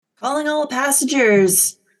Calling all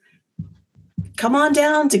passengers. Come on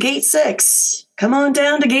down to gate 6. Come on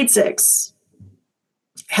down to gate 6.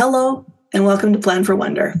 Hello, and welcome to Plan for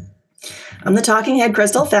Wonder. I'm the talking head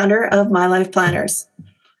Crystal, founder of My Life Planners.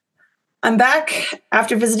 I'm back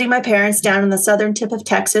after visiting my parents down in the southern tip of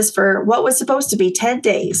Texas for what was supposed to be 10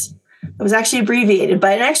 days. It was actually abbreviated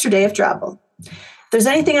by an extra day of travel. If there's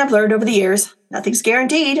anything I've learned over the years, nothing's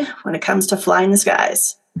guaranteed when it comes to flying the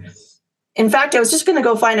skies. In fact, I was just going to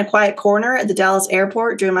go find a quiet corner at the Dallas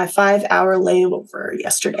airport during my 5-hour layover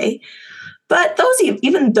yesterday. But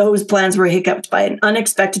even those plans were hiccuped by an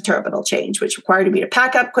unexpected terminal change, which required me to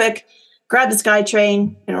pack up quick, grab the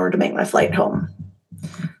SkyTrain in order to make my flight home.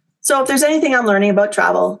 So if there's anything I'm learning about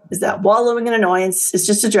travel, is that wallowing in annoyance is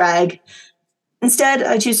just a drag. Instead,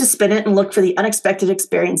 I choose to spin it and look for the unexpected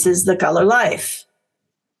experiences that color life.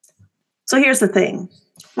 So here's the thing.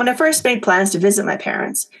 When I first made plans to visit my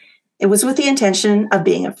parents, it was with the intention of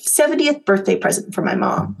being a 70th birthday present for my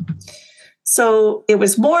mom. So it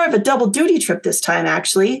was more of a double duty trip this time,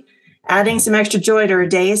 actually, adding some extra joy to her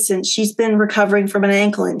day since she's been recovering from an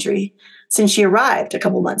ankle injury since she arrived a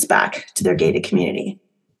couple months back to their gated community.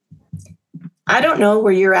 I don't know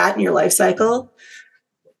where you're at in your life cycle,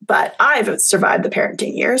 but I've survived the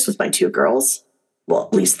parenting years with my 2 girls, well,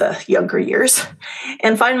 at least the younger years,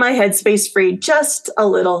 and find my headspace free just a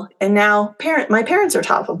little. And now my parents are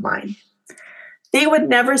top of mind. They would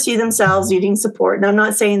never see themselves needing support, and I'm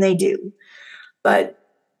not saying they do, but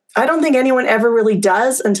I don't think anyone ever really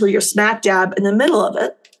does until you're smack dab in the middle of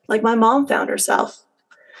it, like my mom found herself.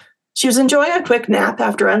 She was enjoying a quick nap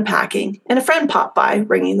after unpacking, and a friend popped by,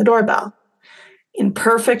 ringing the doorbell. In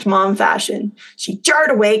perfect mom fashion, she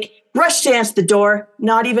jarred awake, rushed to answer the door,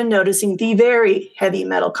 not even noticing the very heavy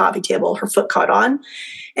metal coffee table her foot caught on,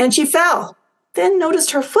 and she fell, then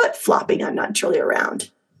noticed her foot flopping unnaturally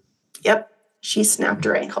around. Yep, she snapped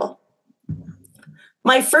her ankle.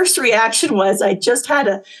 My first reaction was I just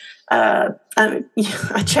had a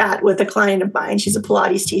chat with a client of mine. She's a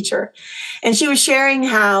Pilates teacher, and she was sharing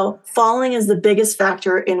how falling is the biggest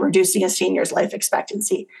factor in reducing a senior's life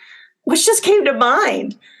expectancy, which just came to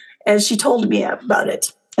mind as she told me about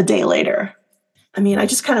it a day later. I mean, I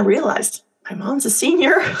just kind of realized my mom's a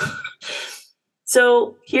senior.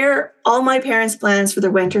 So here, all my parents' plans for the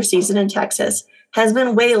winter season in Texas has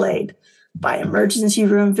been waylaid by emergency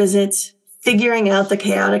room visits, figuring out the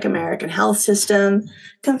chaotic American health system,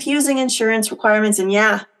 confusing insurance requirements, and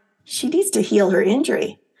yeah, she needs to heal her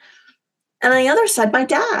injury. And on the other side, my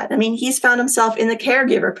dad. I mean, he's found himself in the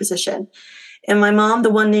caregiver position. And my mom, the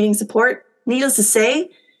one needing support. Needless to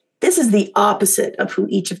say, this is the opposite of who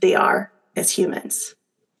each of they are as humans.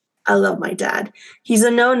 I love my dad. He's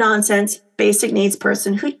a no-nonsense, basic needs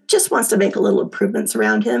person who just wants to make a little improvements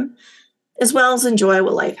around him, as well as enjoy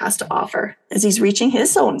what life has to offer as he's reaching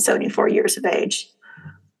his own 74 years of age.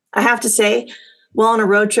 I have to say, while on a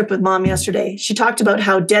road trip with mom yesterday, she talked about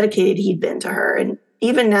how dedicated he'd been to her. And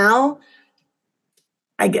even now,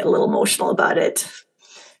 I get a little emotional about it.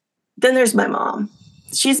 Then there's my mom.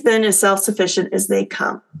 She's been as self-sufficient as they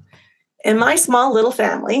come. In my small little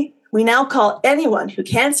family, we now call anyone who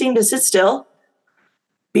can't seem to sit still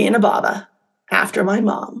being a baba after my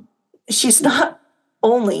mom. She's not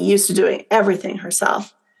only used to doing everything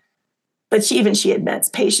herself, but she admits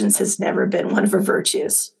patience has never been one of her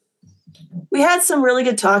virtues. We had some really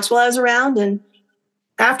good talks while I was around, and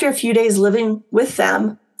after a few days living with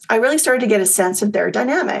them, I really started to get a sense of their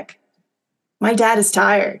dynamic. My dad is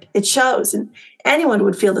tired. It shows, and anyone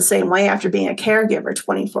would feel the same way after being a caregiver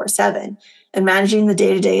 24/7 and managing the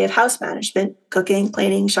day-to-day of house management, cooking,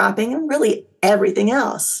 cleaning, shopping, and really everything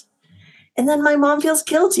else. And then my mom feels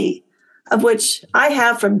guilty, of which I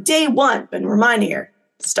have from day one been reminding her,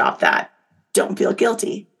 stop that. Don't feel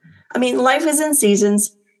guilty. I mean, life is in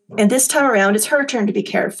seasons, and this time around it's her turn to be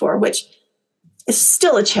cared for, which is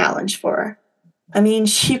still a challenge for her. I mean,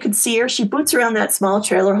 you could see her. She boots around that small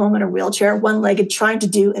trailer home in a wheelchair, one-legged, trying to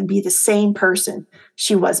do and be the same person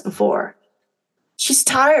she was before. She's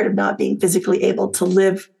tired of not being physically able to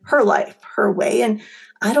live her life her way, and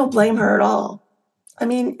I don't blame her at all. I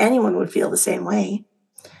mean, anyone would feel the same way.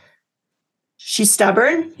 She's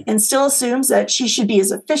stubborn and still assumes that she should be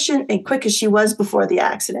as efficient and quick as she was before the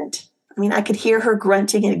accident. I mean, I could hear her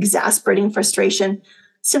grunting in exasperating frustration,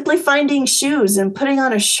 simply finding shoes and putting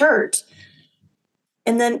on a shirt.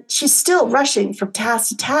 And then she's still rushing from task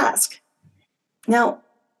to task. Now,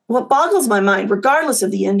 what boggles my mind, regardless of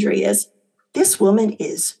the injury, is this woman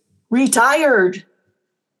is retired.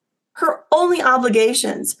 Her only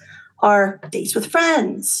obligations are dates with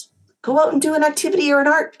friends, go out and do an activity or an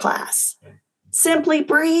art class, simply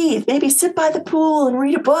breathe, maybe sit by the pool and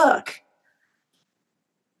read a book.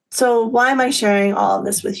 So why am I sharing all of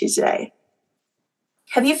this with you today?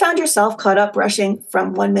 Have you found yourself caught up rushing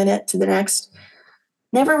from one minute to the next,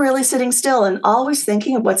 never really sitting still and always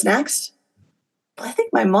thinking of what's next? Well, I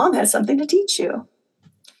think my mom has something to teach you.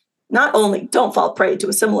 Not only don't fall prey to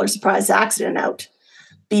a similar surprise accident out,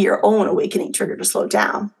 be your own awakening trigger to slow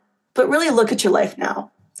down, but really look at your life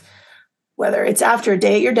now. Whether it's after a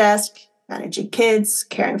day at your desk, managing kids,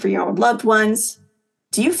 caring for your own loved ones,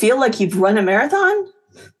 do you feel like you've run a marathon?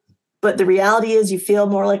 But the reality is you feel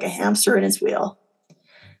more like a hamster in its wheel.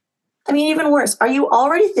 I mean, even worse, are you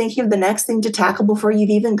already thinking of the next thing to tackle before you've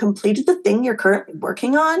even completed the thing you're currently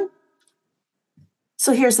working on?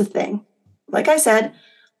 So here's the thing. Like I said,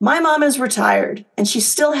 my mom is retired and she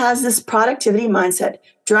still has this productivity mindset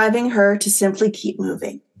driving her to simply keep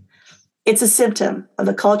moving. It's a symptom of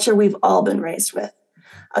the culture we've all been raised with.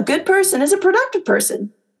 A good person is a productive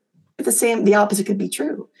person. But the opposite could be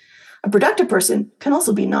true. A productive person can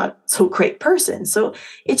also be not so great person. So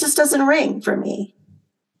it just doesn't ring for me.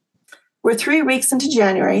 We're 3 weeks into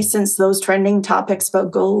January since those trending topics about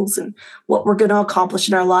goals and what we're going to accomplish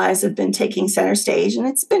in our lives have been taking center stage, and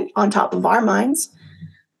it's been on top of our minds.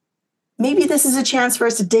 Maybe this is a chance for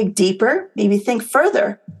us to dig deeper, maybe think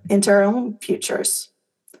further into our own futures.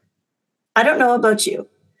 I don't know about you,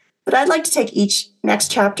 but I'd like to take each next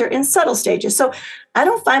chapter in subtle stages, so I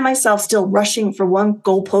don't find myself still rushing from one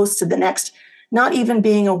goalpost to the next, not even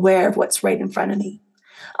being aware of what's right in front of me.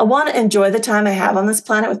 I want to enjoy the time I have on this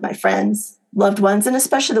planet with my friends, loved ones, and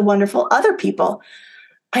especially the wonderful other people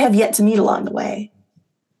I have yet to meet along the way.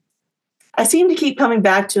 I seem to keep coming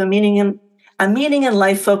back to a meaning in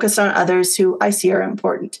life focused on others who I see are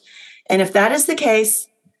important. And if that is the case,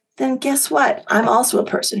 then guess what? I'm also a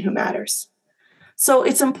person who matters. So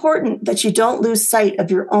it's important that you don't lose sight of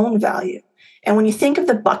your own value. And when you think of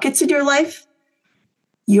the buckets in your life,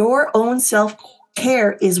 your own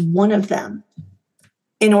self-care is one of them.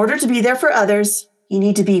 In order to be there for others, you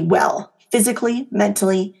need to be well, physically,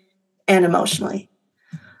 mentally, and emotionally.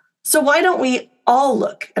 So why don't we all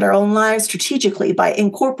look at our own lives strategically by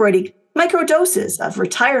incorporating microdoses of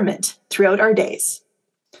retirement throughout our days?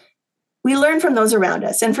 We learn from those around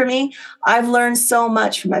us. And for me, I've learned so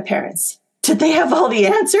much from my parents. Did they have all the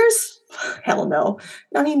answers? Hell no.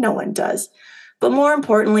 I mean, no one does. But more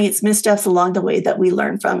importantly, it's missteps along the way that we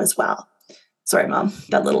learn from as well. Sorry, Mom,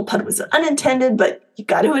 that little pun was unintended, but you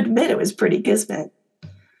got to admit it was pretty kismet.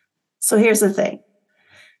 So here's the thing.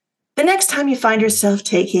 The next time you find yourself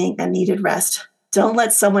taking a needed rest, don't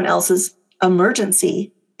let someone else's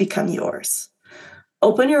emergency become yours.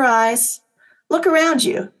 Open your eyes, look around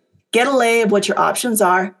you, get a lay of what your options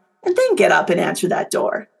are, and then get up and answer that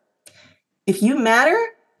door. If you matter,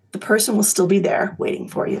 the person will still be there waiting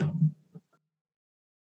for you.